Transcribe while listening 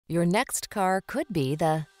Your next car could be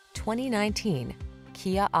the 2019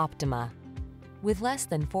 Kia Optima. With less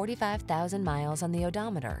than 45,000 miles on the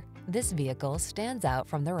odometer, this vehicle stands out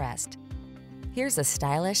from the rest. Here's a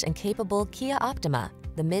stylish and capable Kia Optima,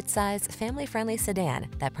 the midsize, family-friendly sedan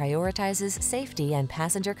that prioritizes safety and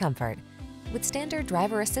passenger comfort. With standard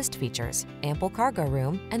driver assist features, ample cargo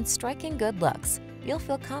room, and striking good looks, you'll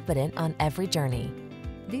feel confident on every journey.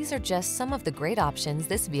 These are just some of the great options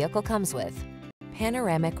this vehicle comes with: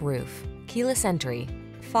 panoramic roof, keyless entry,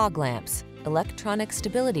 fog lamps, electronic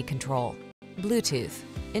stability control, Bluetooth,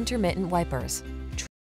 intermittent wipers,